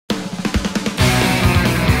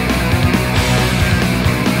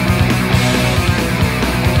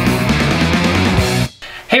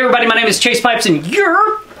everybody, my name is Chase Pipes and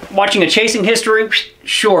you're watching a Chasing History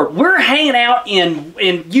short. We're hanging out in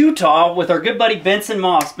Utah with our good buddy Bentsen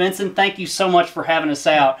Moss. Bentsen, thank you so much for having us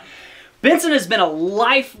out. Bentsen has been a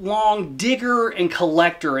lifelong digger and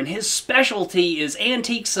collector, and his specialty is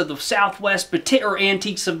antiques of the Southwest, or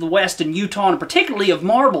antiques of the West in Utah, and particularly of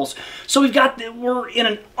marbles. So we're in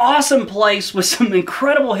an awesome place with some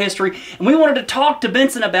incredible history, and we wanted to talk to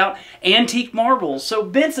Bentsen about antique marbles. So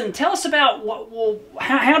Bentsen, tell us about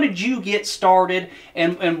how did you get started,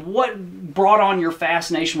 and what brought on your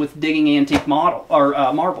fascination with digging antique marbles?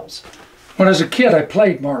 When I was a kid, I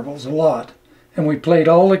played marbles a lot. And we played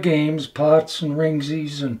all the games, pots and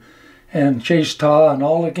ringsies and chase taw and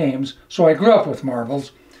all the games. So I grew up with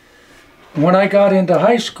marbles. When I got into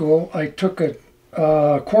high school, I took a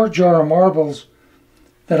quart jar of marbles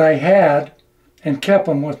that I had and kept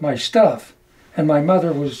them with my stuff. And my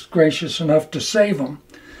mother was gracious enough to save them.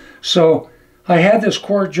 So I had this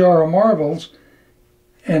quart jar of marbles,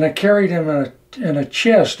 and I carried them in a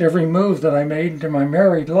chest every move that I made into my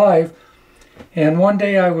married life. And one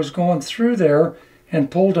day I was going through there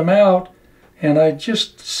and pulled them out, and I'd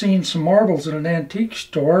just seen some marbles at an antique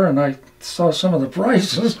store, and I saw some of the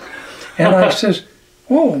prices, and I says,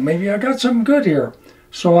 oh, maybe I got something good here.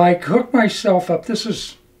 So I hooked myself up. This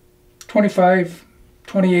is 25,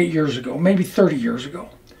 28 years ago, maybe 30 years ago.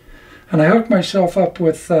 And I hooked myself up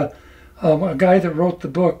with a guy that wrote the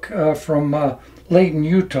book from Layton,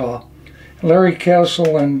 Utah, Larry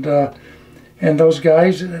Castle, and those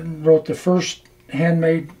guys wrote the first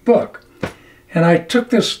handmade book. And I took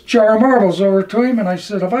this jar of marbles over to him and I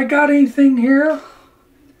said, have I got anything here?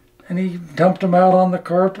 And he dumped them out on the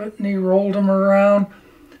carpet and he rolled them around.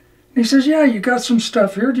 And he says, yeah, you got some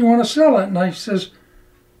stuff here. Do you want to sell it? And I says,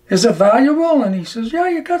 is it valuable? And he says, yeah,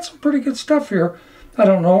 you got some pretty good stuff here. I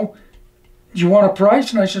don't know. Do you want a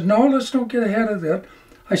price? And I said, no, let's don't get ahead of that.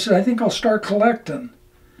 I said, I think I'll start collecting.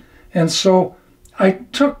 And so I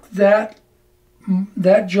took that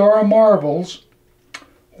jar of marbles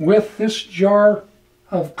with this jar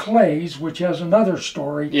of clays, which has another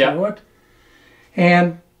story to it,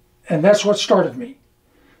 and that's what started me.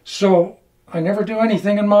 So I never do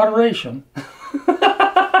anything in moderation.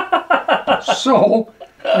 So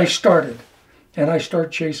I started, and I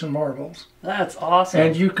started chasing marbles. That's awesome.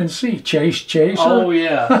 And you can see, chaser. Oh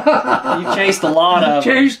yeah, you chased a lot of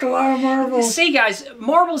Chased a lot of marbles. See guys,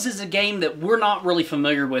 marbles is a game that we're not really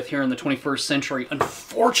familiar with here in the 21st century,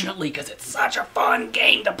 unfortunately, because it's such a fun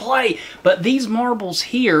game to play. But these marbles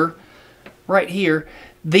here, right here,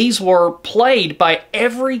 these were played by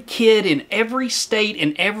every kid in every state,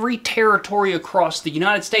 in every territory across the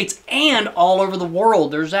United States and all over the world.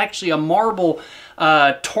 There's actually a marble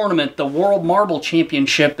tournament. The World Marble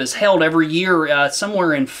Championship is held every year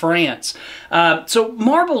somewhere in France. So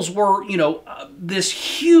marbles were, this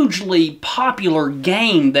hugely popular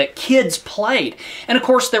game that kids played. And of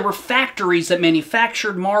course there were factories that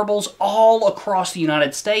manufactured marbles all across the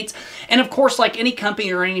United States. And of course, like any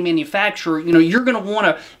company or any manufacturer, you're going to want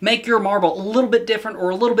to make your marble a little bit different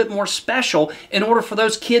or a little bit more special in order for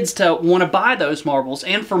those kids to want to buy those marbles.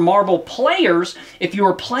 And for marble players, if you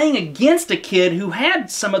were playing against a kid who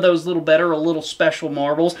had some of those little better, a little special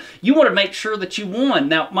marbles, you want to make sure that you won.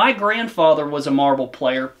 Now, my grandfather was a marble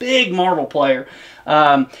player, big marble player,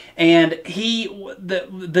 and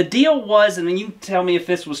the deal was, and then you tell me if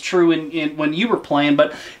this was true when you were playing,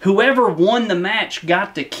 but whoever won the match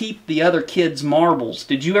got to keep the other kids' marbles.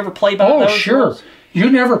 Did you ever play by those? Oh, sure. Rules? You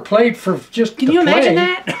never played for just Can you imagine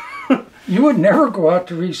that? You would never go out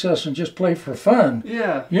to recess and just play for fun.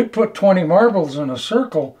 Yeah. You'd put 20 marbles in a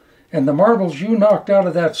circle, and the marbles you knocked out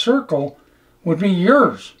of that circle would be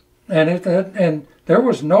yours. And there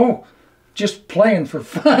was no just playing for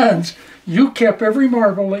fun. You kept every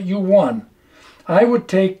marble that you won. I would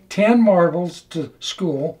take 10 marbles to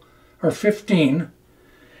school, or 15,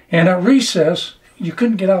 and at recess, you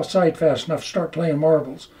couldn't get outside fast enough to start playing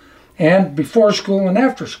marbles. And before school and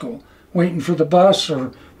after school, waiting for the bus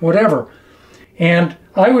or whatever. And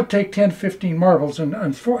I would take 10, 15 marbles,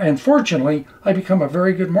 and fortunately, I become a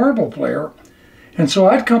very good marble player. And so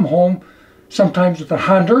I'd come home sometimes with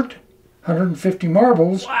 100, 150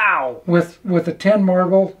 marbles. Wow! With a 10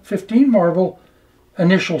 marble, 15 marble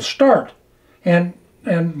initial start. And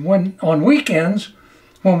when on weekends,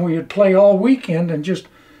 when we would play all weekend and just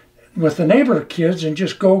with the neighbor kids and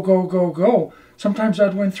just go, sometimes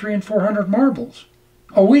I'd win 300 and 400 marbles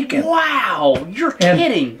a weekend. Wow, you're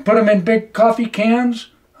kidding. Put them in big coffee cans,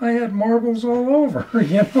 I had marbles all over,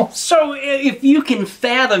 you know. So if you can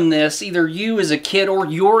fathom this, either you as a kid or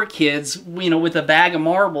your kids, you know, with a bag of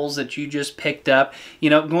marbles that you just picked up, you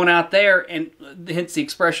know, going out there and hence the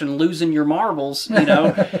expression losing your marbles, you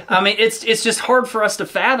know. I mean, it's just hard for us to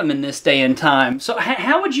fathom in this day and time. So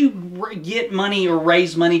how would you get money or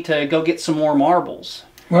raise money to go get some more marbles?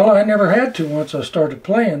 Well, I never had to once I started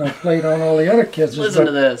playing. I played on all the other kids'. Listen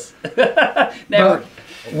to this. Never. But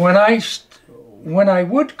when I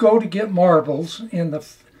would go to get marbles in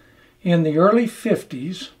the early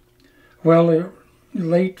 50s, well,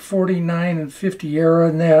 late 49 and 50 era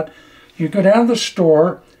and that, you go down to the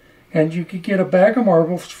store and you could get a bag of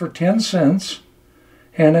marbles for 10 cents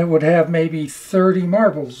and it would have maybe 30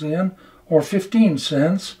 marbles in or 15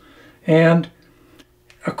 cents. And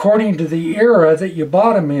according to the era that you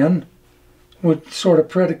bought them in would sort of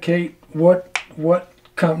predicate what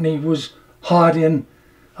company was hot in.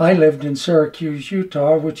 I lived in Syracuse,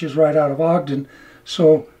 Utah, which is right out of Ogden.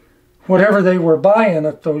 So whatever they were buying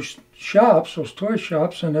at those shops, those toy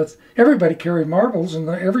shops, and everybody carried marbles in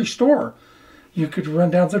every store. You could run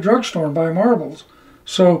down to the drugstore and buy marbles.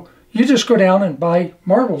 So you just go down and buy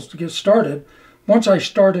marbles to get started. Once I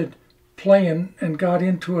started playing and got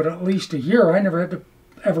into it at least a year, I never had to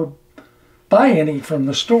ever buy any from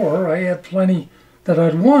the store. I had plenty that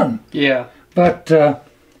I'd won. Yeah. But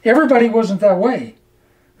everybody wasn't that way.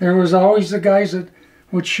 There was always the guys that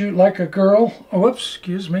would shoot like a girl. Oh, whoops,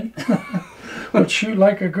 excuse me. Would shoot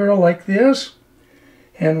like a girl like this.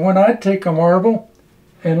 And when I'd take a marble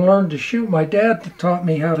and learn to shoot, my dad taught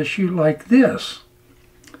me how to shoot like this.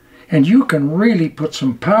 And you can really put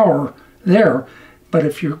some power there. But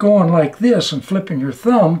if you're going like this and flipping your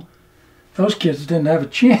thumb, those kids didn't have a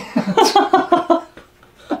chance.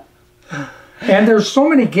 And there's so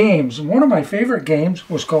many games. And one of my favorite games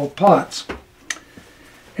was called Pots.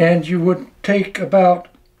 And you would take about,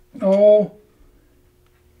 5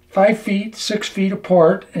 feet, 6 feet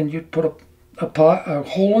apart, and you'd put a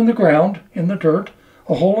hole in the ground, in the dirt,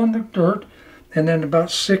 a hole in the dirt, and then about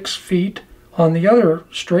 6 feet on the other,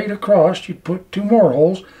 straight across, you'd put 2 more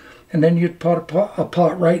holes, and then you'd put a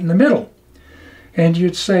pot right in the middle. And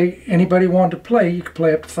you'd say, anybody wanted to play, you could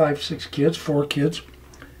play up to 5, 6 kids, 4 kids,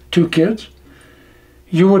 2 kids.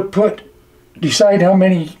 You would decide how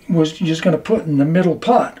many was you just going to put in the middle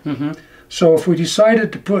pot. Mm-hmm. So if we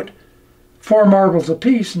decided to put 4 marbles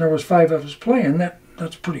apiece and there was 5 of us playing,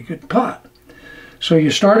 that's a pretty good pot. So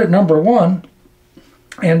you start at number 1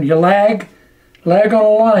 and you lag on a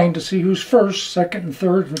line to see who's first, second, and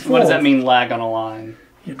third, and fourth. What does that mean, lag on a line?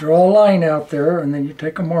 You draw a line out there and then you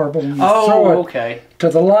take a marble and you throw it to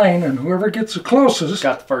the line, and whoever gets the closest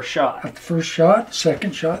got the first shot. Got the first shot,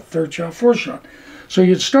 second shot, third shot, fourth shot. So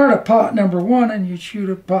you'd start at pot number 1 and you'd shoot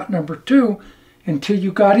at pot number 2 until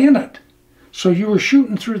you got in it. So you were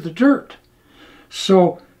shooting through the dirt.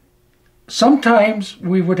 So sometimes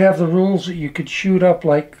we would have the rules that you could shoot up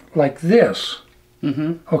like this.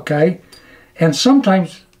 Mm-hmm. Okay? And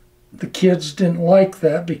sometimes the kids didn't like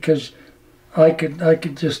that because I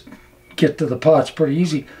could just get to the pots pretty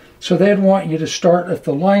easy. So they'd want you to start at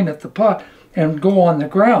the line at the pot and go on the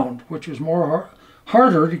ground, which was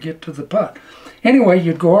harder to get to the pot. Anyway,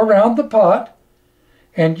 you'd go around the pot,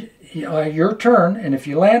 and your turn, and if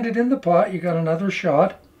you landed in the pot, you got another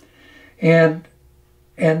shot, and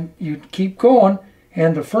you'd keep going,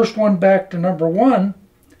 and the first one back to number 1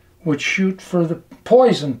 would shoot for the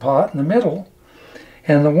poison pot in the middle,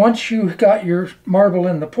 and once you got your marble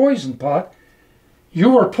in the poison pot, you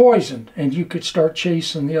were poisoned, and you could start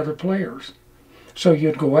chasing the other players. So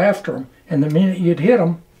you'd go after them, and the minute you'd hit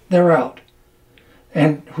them, they're out.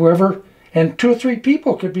 And 2 or 3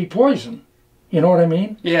 people could be poisoned. You know what I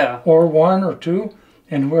mean? Yeah. Or 1 or 2,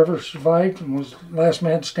 and whoever survived and was last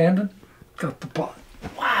man standing got the pot.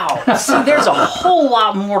 Wow. See, there's a whole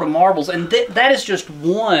lot more to marbles, and that is just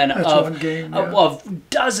one game, of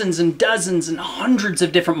dozens and dozens and hundreds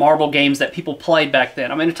of different marble games that people played back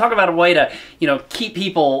then. I mean, to talk about a way to, keep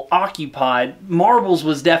people occupied, marbles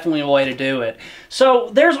was definitely a way to do it. So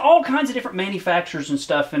there's all kinds of different manufacturers and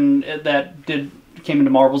stuff that came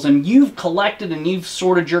into marbles, and you've collected and you've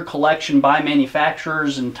sorted your collection by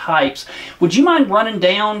manufacturers and types. Would you mind running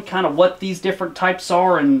down kind of what these different types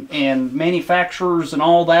are and manufacturers and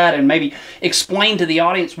all that, and maybe explain to the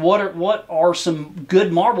audience what are some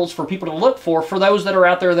good marbles for people to look for those that are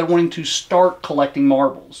out there that are wanting to start collecting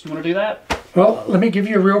marbles? You want to do that? Well, let me give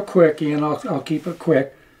you a real quickie, and I'll keep it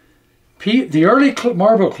quick. The early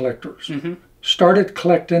marble collectors started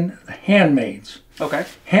collecting handmaids. Okay.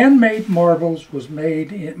 Handmade marbles was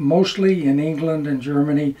made mostly in England and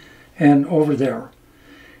Germany and over there.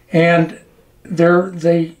 And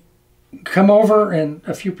they come over, and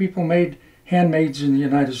a few people made handmaids in the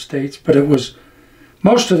United States, but it was,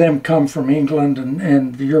 most of them come from England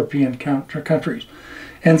and the European countries.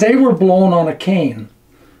 And they were blown on a cane,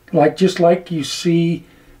 just like you see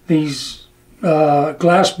these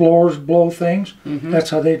glass blowers blow things. That's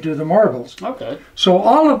how they do the marbles. Okay.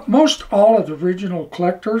 So most all of the original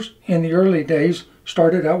collectors in the early days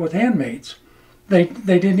started out with handmaids. They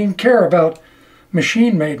didn't even care about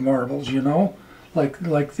machine-made marbles, you know,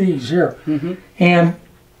 like these here. And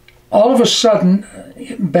all of a sudden,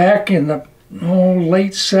 back in the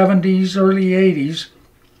late 70s, early 80s,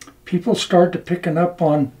 people started picking up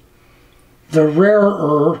on the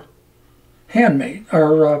rarer handmade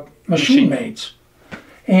or machine maids.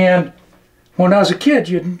 And when I was a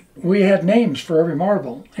kid, we had names for every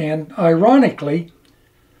marble, and ironically,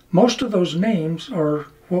 most of those names are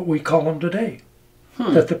what we call them today,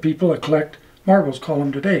 that the people that collect marbles call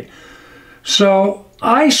them today. So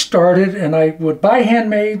I started, and I would buy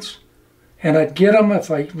handmaids, and I'd get them if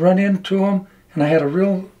I run into them, and I had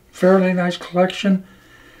a fairly nice collection.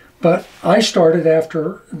 But I started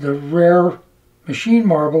after the rare machine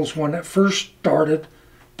marbles when it first started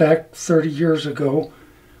back 30 years ago,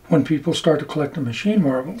 when people started collecting machine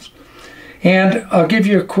marbles. And I'll give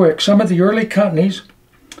you a quick, some of the early companies,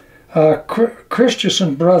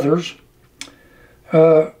 Christensen Brothers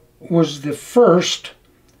was the first,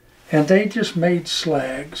 and they just made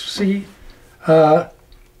slags. See,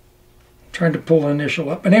 trying to pull the initial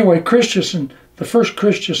up. But anyway, Christensen, the first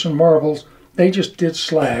Christensen marbles, they just did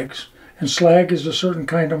slags. And slag is a certain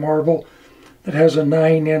kind of marble that has a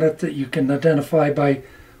 9 in it that you can identify by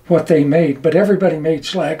what they made. But everybody made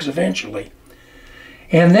slags eventually.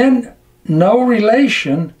 And then No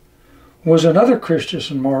Relation was another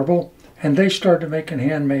Christensen marble, and they started making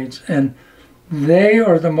handmaids. And they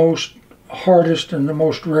are the most hardest and the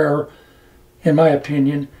most rare, in my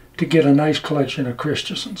opinion, to get a nice collection of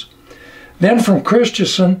Christensens. Then from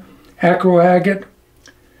Christensen, Acro-Agate,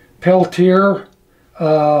 Peltier,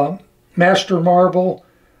 Master Marble,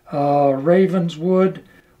 Ravenswood,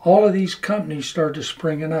 all of these companies started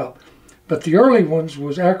springing up. But the early ones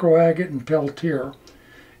was Acro-Agate and Peltier.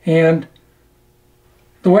 And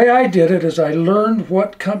the way I did it is I learned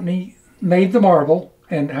what company made the marble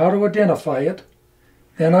and how to identify it.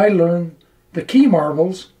 Then I learned the key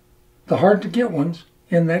marbles, the hard to get ones,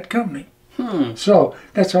 in that company. So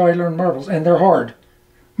that's how I learned marbles, and they're hard.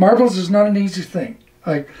 Marbles is not an easy thing.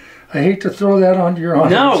 I hate to throw that onto your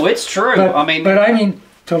audience. No, it's true. But I mean,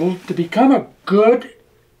 to become a good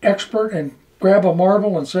expert and grab a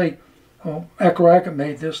marble and say, oh, Acro-Agate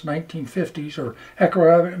made this 1950s, or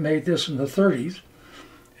Acro-Agate made this in the 30s,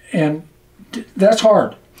 and that's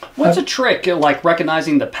hard. What's a trick, like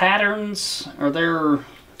recognizing the patterns? Are there...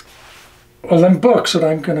 Well, them books that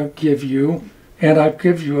I'm going to give you, and I'll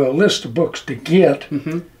give you a list of books to get,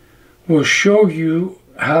 will show you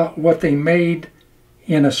what they made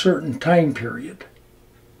in a certain time period.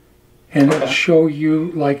 And it'll show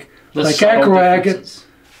you, like Acro-Agate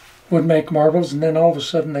would make marbles, and then all of a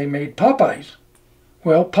sudden they made Popeyes.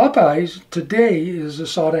 Well, Popeyes today is a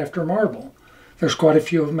sought-after marble. There's quite a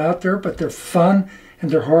few of them out there, but they're fun, and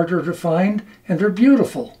they're harder to find, and they're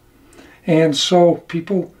beautiful. And so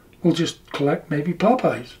people will just collect maybe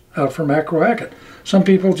Popeyes out from Acro-Agate. Some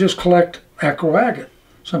people just collect Acro-Agate.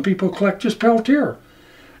 Some people collect just Peltier.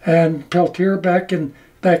 And Peltier back in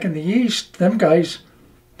the East, them guys,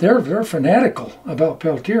 they're fanatical about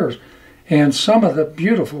Peltiers. And some of the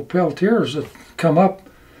beautiful Peltiers that come up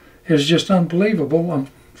is just unbelievable.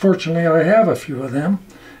 Unfortunately, I have a few of them.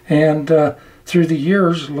 And through the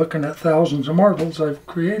years, looking at thousands of marbles, I've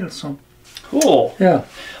created some. Cool. Yeah.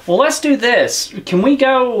 Well, let's do this. Can we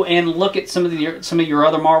go and look at some of your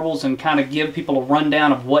other marbles and kind of give people a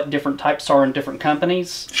rundown of what different types are in different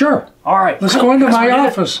companies? Sure. All right. Let's go into my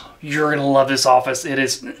office. You're going to love this office. It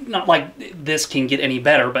is not like this can get any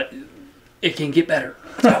better, but it can get better.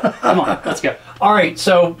 So, come on, let's go. All right,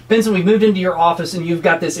 so Bentsen, we moved into your office and you've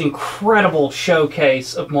got this incredible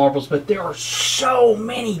showcase of marbles, but there are so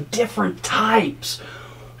many different types.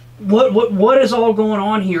 What is all going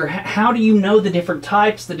on here? How do you know the different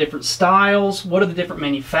types, the different styles? What are the different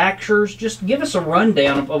manufacturers? Just give us a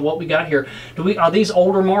rundown of what we got here. Are these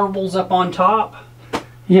older marbles up on top?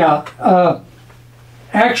 Yeah,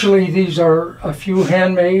 actually these are a few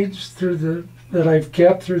handmaids that I've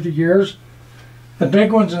kept through the years. The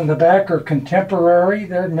big ones in the back are contemporary.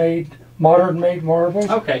 They're modern-made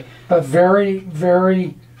marbles. Okay. But very,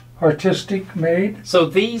 very artistic made. So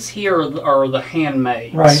these here are the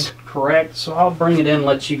handmaids, right? Correct. So I'll bring it in and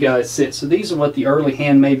let you guys sit. So these are what the early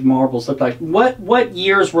handmade marbles look like. What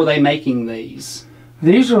years were they making these?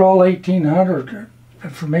 These are all 1800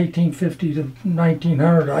 from 1850 to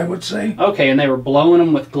 1900, I would say. Okay, and they were blowing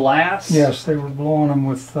them with glass? Yes, they were blowing them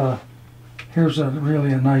with, here's a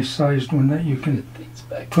really a nice sized one that you can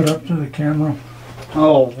put up to the camera.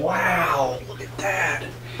 Oh, wow, look at that.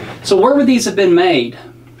 So where would these have been made?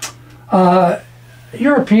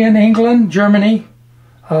 European, England, Germany.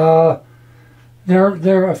 There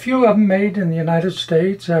are a few of them made in the United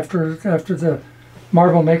States after the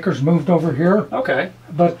marble makers moved over here. Okay.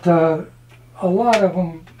 But a lot of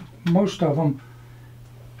them, most of them,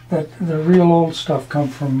 that the real old stuff come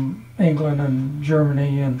from England and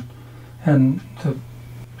Germany and the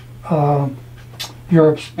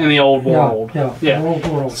Europe's. In the old world. Yeah, the old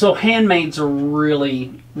world. So handmaids are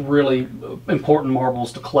really, really important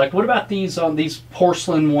marbles to collect. What about these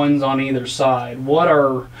porcelain ones on either side?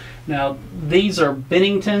 Now these are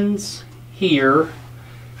Benningtons here,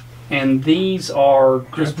 and these are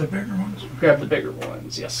Grab the bigger ones. Grab the bigger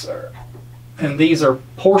ones, yes sir. And these are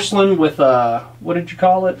porcelain with what did you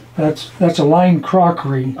call it? That's a lined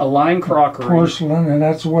crockery. A lined crockery. Porcelain, and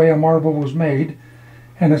that's the way a marble was made.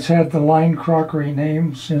 And it's had the lined crockery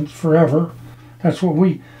name since forever. That's what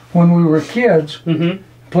when we were kids,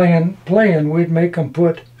 playing, we'd make them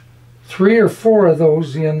put 3 or 4 of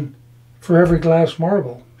those in for every glass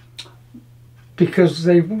marble, because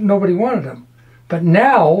nobody wanted them. But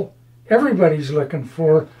now everybody's looking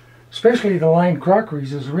for, especially the lined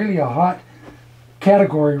crockeries, is really a hot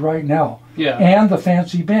category right now. Yeah. And the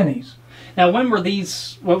fancy bennies. Now, when would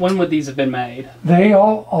these have been made? A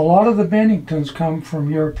lot of the Benningtons come from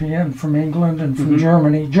from England and from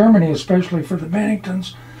Germany. Germany especially for the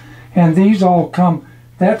Benningtons. And these all come,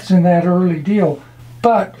 that's in that early deal.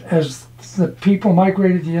 But as the people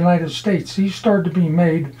migrated to the United States, these started to be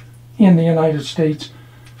made in the United States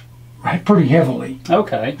pretty heavily.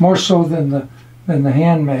 Okay. More so than the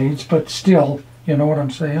handmaids, but still, you know what I'm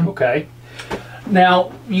saying? Okay.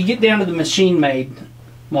 Now, you get down to the machine-made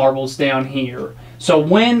marbles down here. So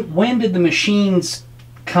when did the machines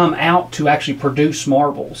come out to actually produce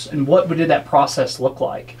marbles, and what did that process look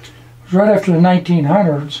like? Right after the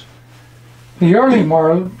 1900s,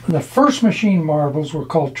 the first machine marbles were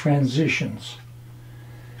called transitions.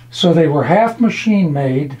 So they were half machine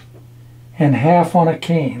made and half on a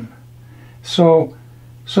cane. So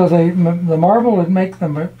the marble would make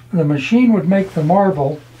the machine would make the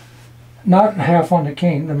marble, not half on the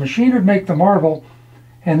cane. The machine would make the marble,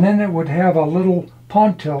 and then it would have a little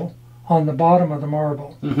pontil on the bottom of the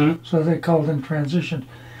marble. So they called them transitions.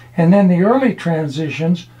 And then the early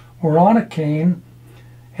transitions were on a cane,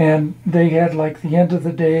 and they had like the end of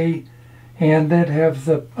the day, and they'd have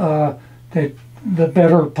the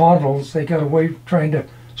better pontils. They got away trying to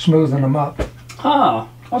smoothen them up. Ah,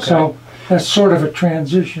 okay. So that's sort of a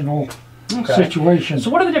transitional situation.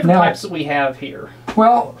 So what are the different types that we have here?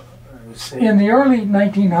 Well, in the early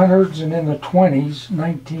 1900s and in the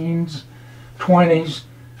 1920s,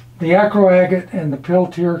 the Acro-Agate and the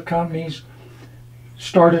Peltier companies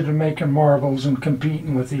started to making marbles and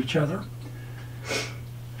competing with each other.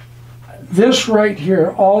 This right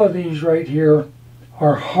here, all of these right here,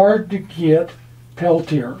 are hard to get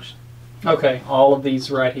Peltiers. Okay, all of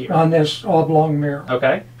these right here. On this oblong mirror.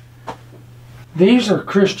 Okay. These are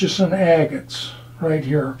Christensen agates right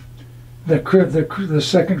here. The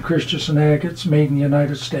second Christensen agates made in the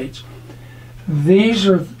United States. These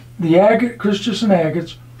are the Christensen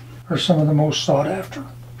agates are some of the most sought after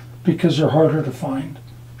because they're harder to find.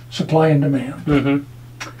 Supply and demand.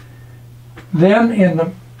 Then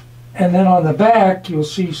on the back you'll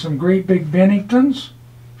see some great big Benningtons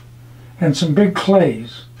and some big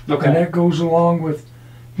clays. Okay. And that goes along with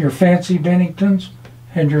your fancy Benningtons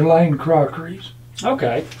and your lined crockeries.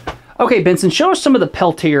 Okay. Okay, Bentsen, show us some of the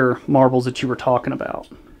Peltier marbles that you were talking about.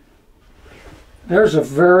 There's a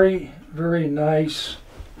very, very nice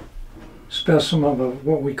specimen of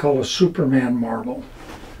what we call a Superman marble.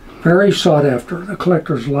 Very sought after. The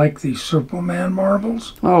collectors like these Superman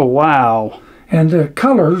marbles. Oh, wow. And the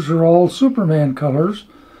colors are all Superman colors,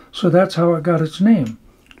 so that's how it got its name.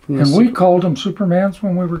 And we called them Supermans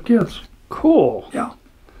when we were kids. Cool. Yeah.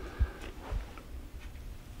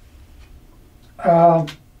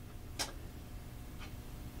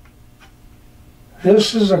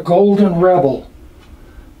 This is a Golden Rebel,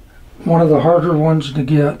 one of the harder ones to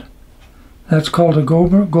get. That's called a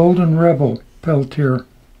Golden Rebel Peltier.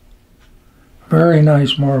 Very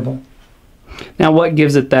nice marble. Now, what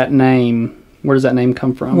gives it that name? Where does that name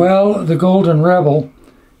come from? Well, the Golden Rebel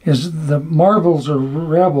is the marbles are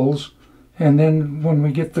rebels, and then when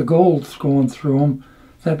we get the golds going through them,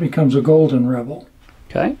 that becomes a Golden Rebel.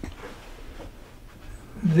 Okay.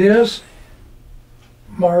 This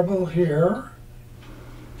marble here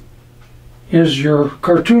is your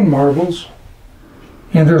cartoon marbles.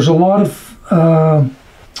 And there's a lot of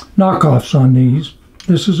knockoffs on these.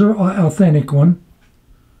 This is an authentic one.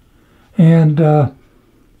 And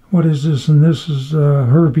what is this? And this is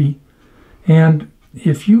Herbie. And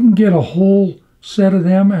if you can get a whole set of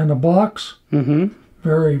them and a box,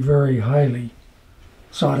 very, very highly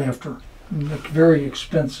sought after. Very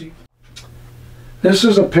expensive. This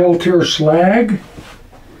is a Peltier slag.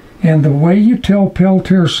 And the way you tell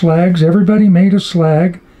Peltier slags, everybody made a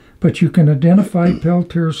slag, but you can identify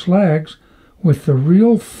Peltier slags with the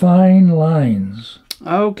real fine lines.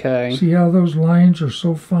 Okay. See how those lines are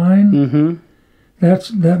so fine?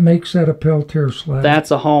 That makes that a Peltier slag.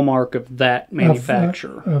 That's a hallmark of that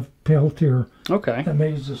manufacturer. Of Peltier. Okay. That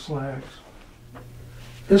made the slags.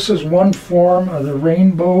 This is one form of the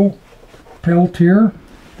rainbow Peltier.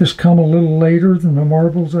 This come a little later than the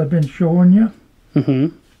marbles I've been showing you.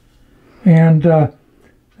 And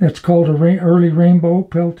it's called a early rainbow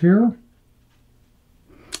Peltier.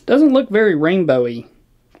 Doesn't look very rainbowy.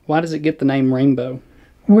 Why does it get the name rainbow?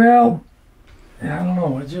 Well, I don't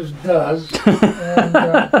know. It just does.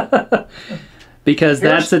 And, because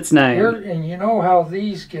that's its name. And you know how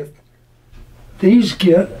these get...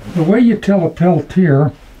 The way you tell a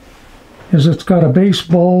Peltier is it's got a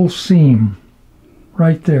baseball seam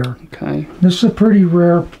right there. Okay. This is a pretty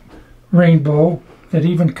rare rainbow that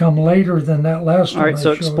even come later than that last one. All right,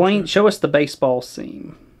 so show us the baseball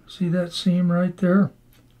seam. See that seam right there?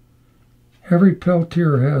 Every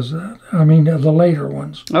Peltier has that. I mean, the later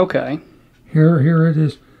ones. Okay. Here it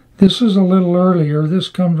is. This is a little earlier. This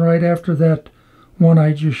comes right after that one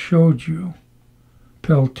I just showed you,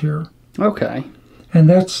 Peltier. Okay. And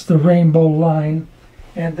that's the rainbow line.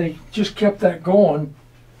 And they just kept that going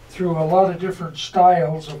through a lot of different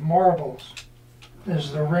styles of marbles.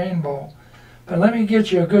 There's the rainbow. But let me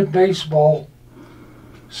get you a good baseball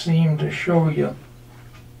seam to show you.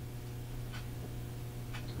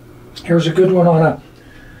 Here's a good one on a,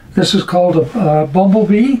 this is called a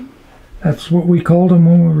bumblebee. That's what we called them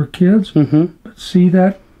when we were kids. But see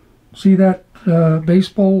that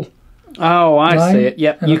baseball Oh, I line? see it.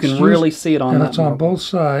 Yep, you can really see it on that. And it's on both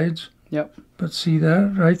sides. Yep. But see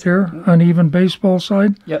that right there, uneven baseball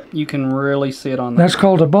side? Yep, you can really see it on that. That's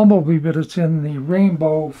called a bumblebee, but it's in the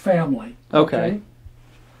rainbow family. Okay.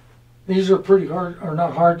 These are pretty hard, or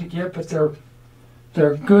not hard to get, but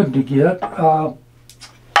they're good to get.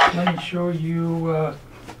 Let me show you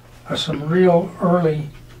some real early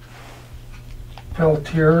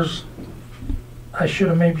Peltiers. I should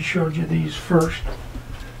have maybe showed you these first.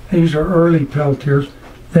 These are early Peltiers.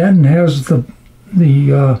 That one has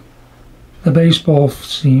the baseball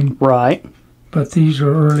seam. Right. But these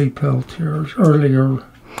are early Peltiers, earlier.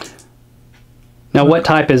 Now, what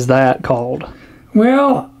type is that called?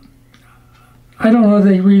 Well, I don't know.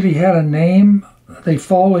 They really had a name. They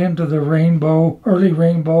fall into the rainbow, early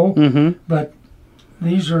rainbow. But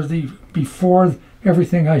these are the before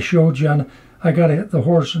everything I showed you. On, I got the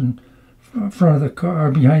horse in front of the car,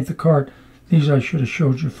 or behind the cart. These I should have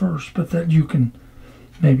showed you first, but that you can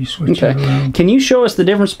maybe switch it around. Can you show us the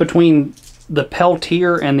difference between the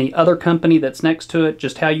Peltier and the other company that's next to it?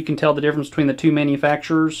 Just how you can tell the difference between the two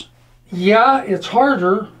manufacturers? Yeah, it's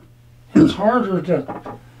harder. It's harder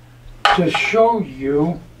to show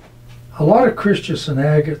you. A lot of Christensen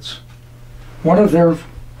agates, one of their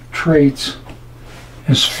traits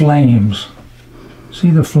is flames.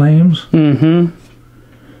 See the flames?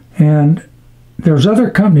 And there's other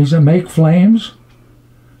companies that make flames,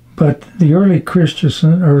 but the early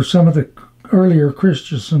Christensen, or some of the earlier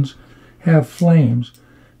Christensens, have flames.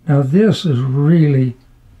 Now this is really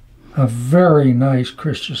a very nice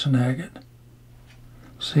Christensen agate.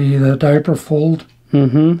 See the diaper fold?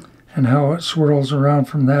 And how it swirls around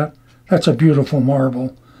from that? That's a beautiful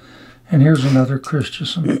marble. And here's another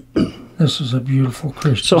Christensen. This is a beautiful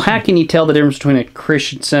Christensen. So how can you tell the difference between a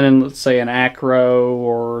Christensen and, let's say, an Acro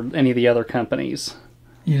or any of the other companies?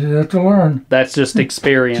 You have to learn. That's just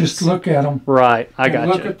experience. Just look at them. Right, I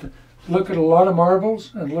got you. Look at a lot of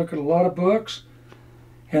marbles and look at a lot of books.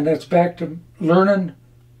 And that's back to learning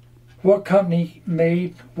what company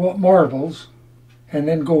made what marbles, and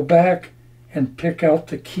then go back and pick out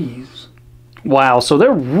the keys. Wow, so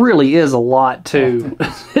there really is a lot too.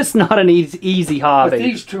 It's not an easy hobby. But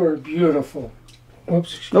these two are beautiful.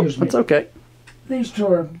 Oops, excuse me. That's okay. These two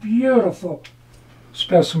are beautiful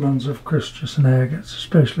specimens of Christensen agates,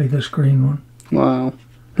 especially this green one. Wow.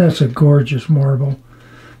 That's a gorgeous marble.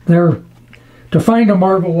 To find a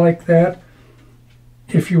marble like that,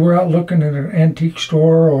 if you were out looking at an antique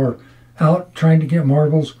store or out trying to get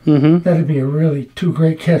marbles, that'd be a really two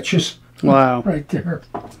great catches. Wow. Right there.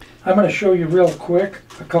 I'm going to show you real quick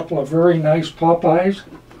a couple of very nice Popeyes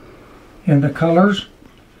in the colors.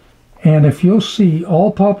 And if you'll see,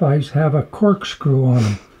 all Popeyes have a corkscrew on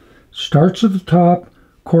them. Starts at the top,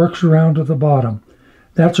 corks around to the bottom.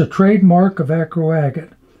 That's a trademark of Acro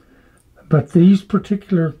Agate. But these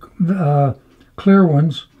particular clear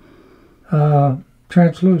ones,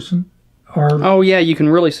 translucent, are... Oh yeah, you can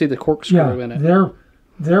really see the corkscrew in it.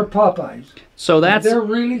 They're Popeyes. So they're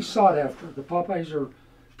really sought after. The Popeyes are...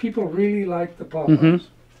 People really like the Popeyes.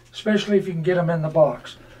 Especially if you can get them in the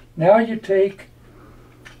box. Now you take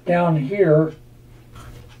down here,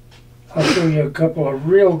 I'll show you a couple of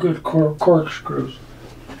real good corkscrews.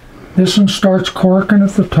 This one starts corking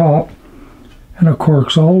at the top, and it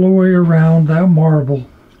corks all the way around that marble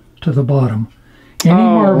to the bottom. Any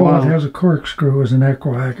marble that has a corkscrew is an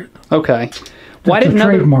Acro Agate. Okay. Why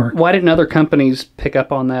didn't other companies pick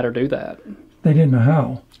up on that or do that? They didn't know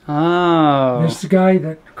how. Oh. This guy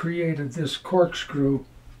that created this corkscrew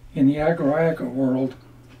in the Acro Agate world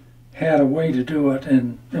had a way to do it,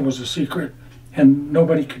 and it was a secret, and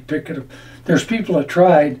nobody could pick it up. There's people that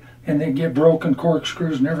tried, and they get broken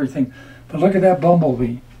corkscrews and everything. But look at that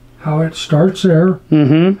bumblebee, how it starts there,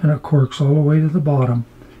 and it corks all the way to the bottom.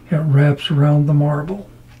 It wraps around the marble.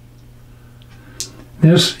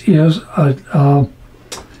 This is a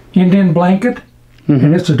Indian blanket,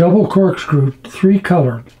 and it's a double corkscrew,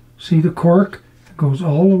 3-colored. See the cork? It goes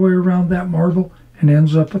all the way around that marble and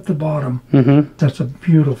ends up at the bottom. That's a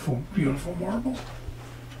beautiful, beautiful marble.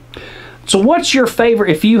 So what's your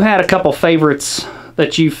favorite, if you had a couple favorites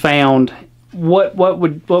that you found, what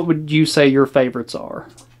would you say your favorites are?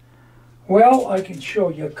 Well, I can show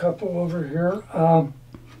you a couple over here.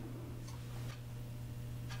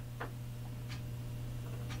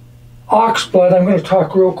 Oxblood, I'm going to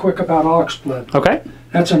talk real quick about oxblood. Okay.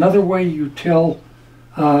 That's another way you tell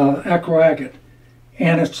Acro Agate.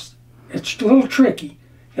 And it's a little tricky.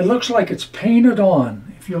 It looks like it's painted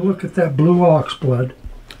on. If you look at that blue oxblood.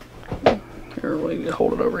 Here, let me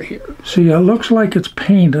hold it over here. See, it looks like it's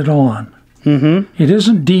painted on. It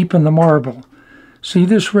isn't deep in the marble. See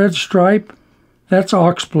this red stripe? That's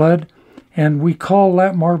oxblood, and we call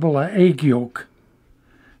that marble a egg yolk.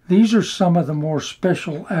 These are some of the more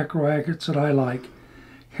special Acro Agates that I like.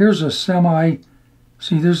 Here's a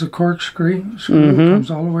see, there's a corkscrew,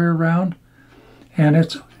 comes all the way around, and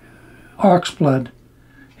it's oxblood.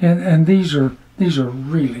 And these are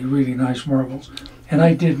really, really nice marbles. And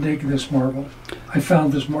I did dig this marble. I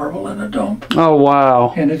found this marble in a dump. Oh,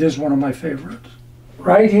 wow. And it is one of my favorites.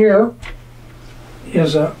 Right here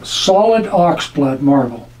is a solid oxblood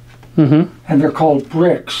marble. And they're called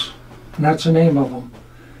bricks. And that's the name of them.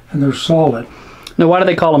 And they're solid. Now, why do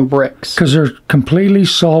they call them bricks? Because they're completely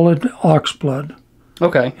solid oxblood.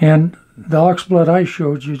 Okay. And the oxblood I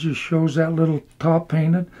showed you just shows that little top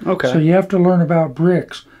painted. Okay. So you have to learn about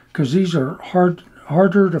bricks, because these are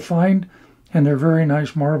harder to find, and they're very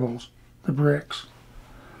nice marbles, the bricks.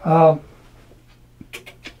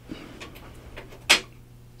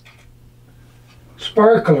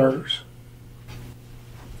 Sparklers.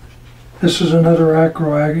 This is another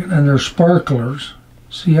Acro Agate, and they're sparklers.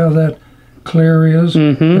 See how that clear is?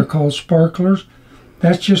 They're called sparklers.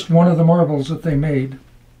 That's just one of the marbles that they made.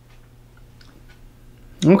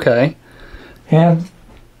 Okay. And,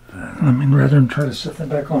 rather than try to set them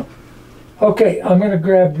back on. Okay, I'm going to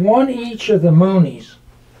grab one each of the Moonies.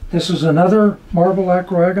 This is another marble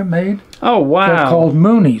Acro Agate made. Oh, wow. They're called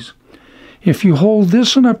Moonies. If you hold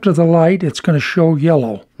this one up to the light, it's going to show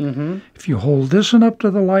yellow. If you hold this one up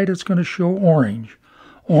to the light, it's going to show orange.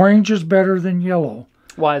 Orange is better than yellow.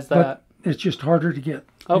 Why is that? But it's just harder to get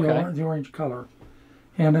the orange color.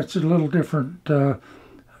 And it's a little different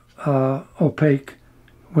opaque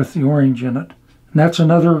with the orange in it. And that's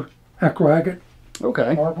another Acro Agate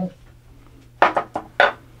marble.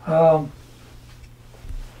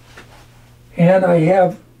 And I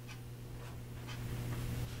have,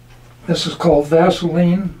 this is called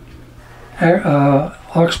Vaseline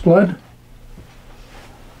Oxblood.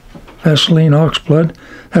 Vaseline Oxblood.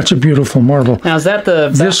 That's a beautiful marble. Now, is that the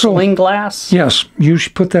Vaseline glass? Yes. You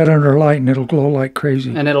should put that under light and it'll glow like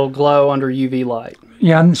crazy. And it'll glow under UV light.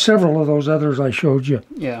 Yeah, and several of those others I showed you.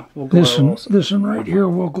 Yeah, will glow. This one right here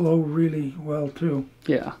will glow really well, too.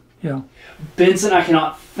 Yeah. Yeah. Bentsen, I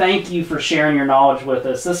cannot thank you for sharing your knowledge with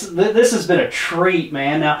us. This has been a treat,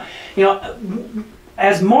 man. Now,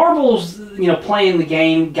 as marbles, playing the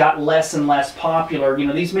game got less and less popular,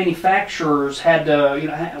 these manufacturers had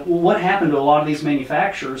to, what happened to a lot of these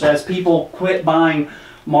manufacturers as people quit buying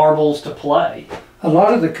marbles to play? A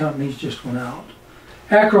lot of the companies just went out.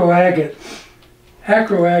 Acro Agate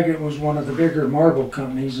was one of the bigger marble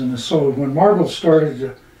companies, and so when marbles started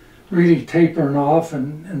to really tapering off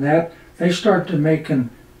and that, they started making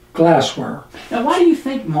glassware. Now, why do you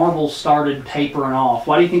think marbles started tapering off?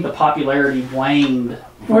 Why do you think the popularity waned?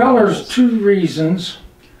 Well, there's two reasons.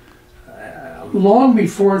 Long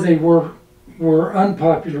before they were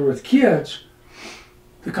unpopular with kids,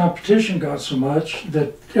 the competition got so much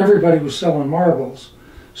that everybody was selling marbles.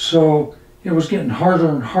 So it was getting harder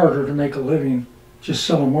and harder to make a living just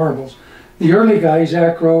selling marbles. The early guys,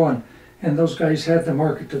 Acro and those guys, had the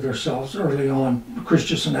market to themselves early on,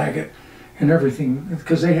 Christus and Agate and everything,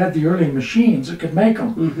 because they had the early machines that could make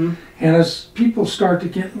them. Mm-hmm. And as people start to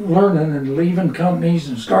get learning and leaving companies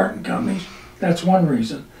and starting companies, that's one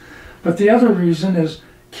reason. But the other reason is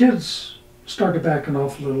kids started backing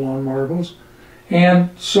off a little on marbles. And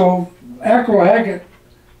so Acro Agate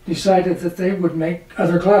decided that they would make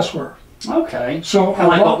other glassware. Okay. So kind of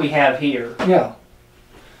like what we have here. Yeah.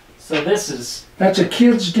 So this is... That's a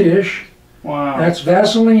kid's dish. Wow. That's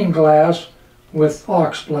Vaseline glass with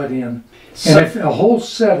ox blood in. So, And if a whole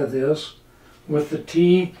set of this with the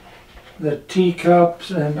teacups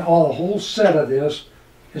and a whole set of this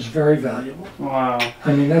is very valuable. wow.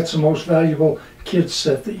 I mean, that's the most valuable kids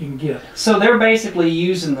set that you can get. So they're basically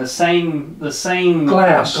using the same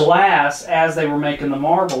glass as they were making the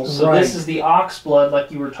marbles. So Right. this is the ox blood,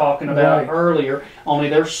 like you were talking about Right. earlier. Only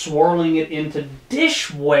they're swirling it into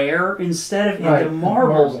dishware instead of Right, into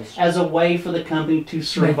marbles, marbles. as a way for the company to Make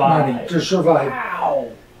survive. money to survive. Wow.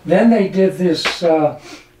 Then they did this,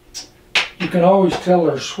 you can always tell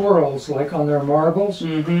their swirls, like on their marbles.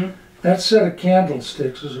 Mm-hmm. That set of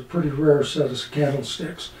candlesticks is a pretty rare set of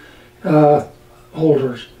candlesticks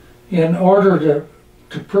holders. In order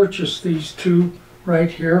to purchase these two right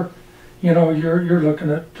here, you know, you're looking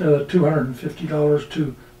at $250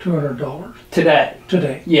 to $200 Today.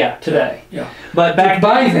 today. Yeah, today. Yeah. But To back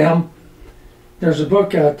buy them, there's a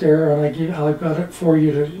book out there, and I've got it for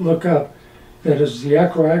you to look up. That is the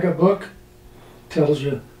Acro Agate book. Tells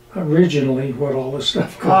you originally what all this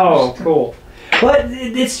stuff cost. Oh, cool. But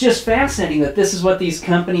it's just fascinating that this is what these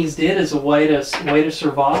companies did as a way to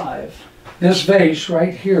survive. This vase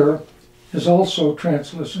right here is also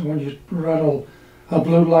translucent. When you run a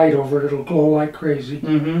blue light over it, it'll glow like crazy.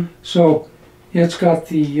 Mm-hmm. So it's got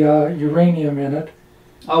the uranium in it.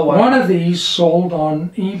 Oh, wow. One of these sold on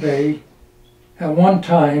eBay at one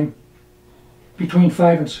time between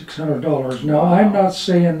 $500 and $600. Now, Wow. I'm not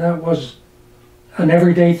saying that was an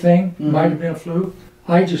everyday thing. Mhm. Might have been a fluke.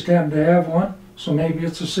 I just happen to have one, so maybe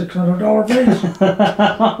it's a $600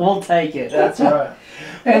 vase. We'll take it. That's right.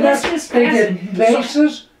 And Well, that's that's just they did fascinating.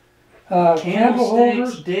 vases, candle Candlesticks,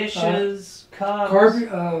 holders, dishes, cups.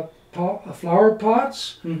 flower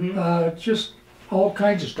pots, Mhm. just all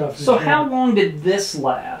kinds of stuff. So how long did this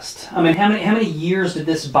last? I mean, how many years did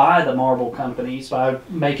this buy the marble companies by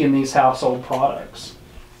making these household products?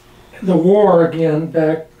 The war again,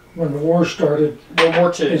 back when the war started, World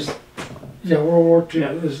War II. World War II,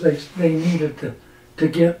 Yeah. is they needed to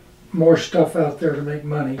get more stuff out there to make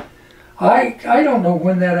money. I don't know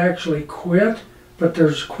when that actually quit, but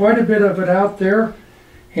there's quite a bit of it out there,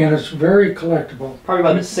 and it's very collectible. Probably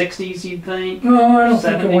by the 60s, you'd think? No, I don't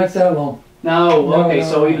think it 70s? went that long. No, No, okay, no,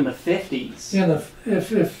 so no. even the 50s.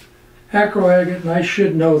 If Acro Agate, and I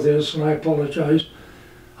should know this, and I apologize,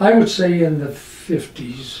 I would say in the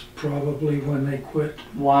 50s probably when they quit.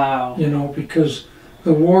 Wow. You know, because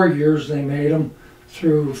the war years they made them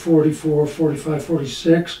through 44, 45,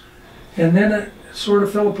 46, and then it sort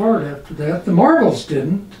of fell apart after that. The marbles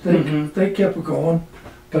didn't. They kept going,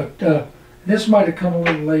 but this might have come a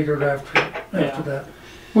little later after that.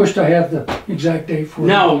 Wished I had the exact date for you.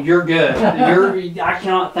 No, you're good. I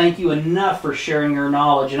cannot thank you enough for sharing your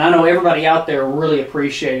knowledge, and I know everybody out there really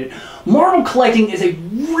appreciate it. Marble collecting is a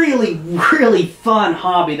really, really fun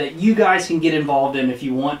hobby that you guys can get involved in if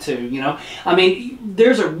you want to, you know. I mean,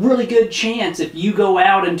 there's a really good chance if you go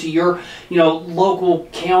out into your, you know, local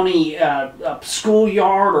county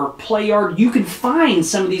schoolyard or play yard, you can find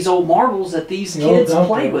some of these old marbles that these kids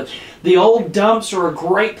play with. The old dumps are a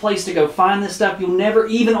great place to go find this stuff. You'll never,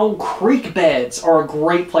 even old creek beds are a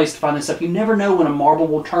great place to find this stuff. You never know when a marble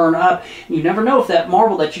will turn up. You never know if that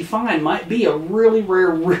marble that you find might be a really rare,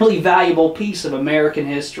 really valuable piece of American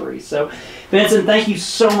history. So, Bentsen, thank you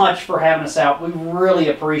so much for having us out. We really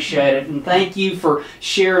appreciate it. And thank you for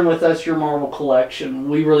sharing with us your marble collection.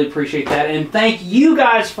 We really appreciate that. And thank you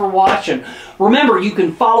guys for watching. Remember, you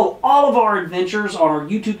can follow all of our adventures on our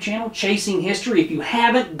YouTube channel, Chasing History. If you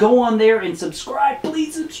haven't, go on there and subscribe.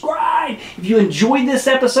 Please subscribe. If you enjoyed this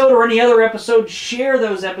episode or any other episode, share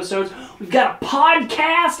those episodes. We've got a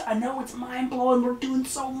podcast. I know it's mind-blowing. We're doing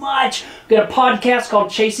so much. We've got a podcast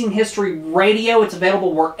called Chasing History Radio. It's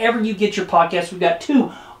available wherever you get your podcasts. We've got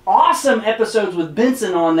 2 awesome episodes with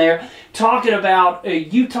Bentsen on there, talking about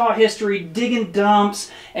Utah history, digging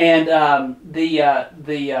dumps, and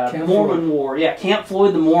the Mormon War. Yeah, Camp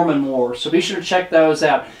Floyd, the Mormon War. So be sure to check those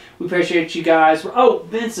out. We appreciate you guys. Oh,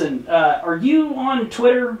 Bentsen, are you on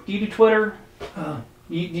Twitter? Do you do Twitter?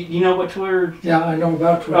 You know what Twitter? Yeah, I know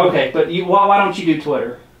about Twitter. Okay, but why don't you do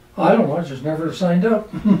Twitter? I don't know, I just never signed up.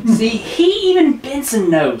 See, even Bentsen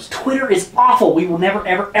knows. Twitter is awful. We will never,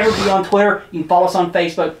 ever, ever be on Twitter. You can follow us on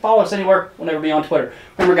Facebook. Follow us anywhere. We'll never be on Twitter.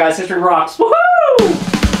 Remember, guys, history rocks. Woohoo!